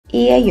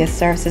EA Youth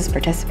Services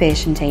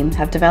Participation Team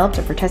have developed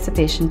a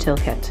participation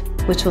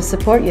toolkit, which will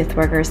support youth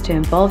workers to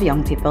involve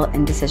young people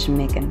in decision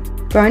making.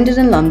 Grounded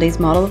in Lundy's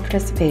model of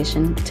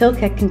participation, the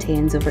toolkit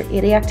contains over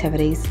 80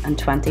 activities and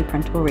 20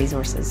 printable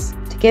resources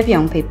to give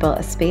young people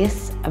a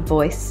space, a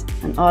voice,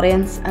 an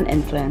audience and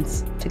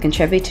influence to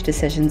contribute to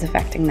decisions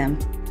affecting them.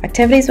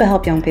 Activities will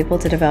help young people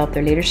to develop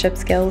their leadership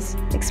skills,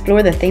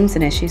 explore the themes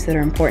and issues that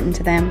are important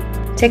to them,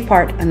 take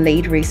part and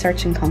lead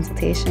research and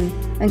consultation,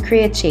 and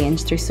create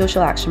change through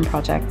social action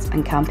projects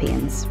and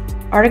campaigns.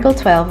 Article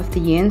 12 of the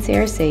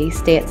UNCRC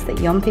states that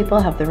young people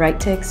have the right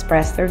to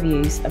express their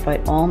views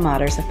about all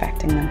matters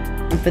affecting them,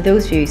 and for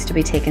those views to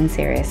be taken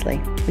seriously.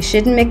 We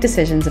shouldn't make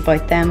decisions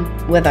about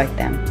them without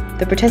them.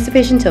 The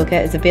Participation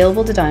Toolkit is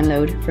available to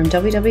download from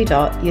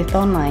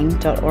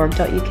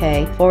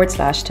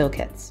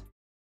www.youthonline.org.uk/toolkits.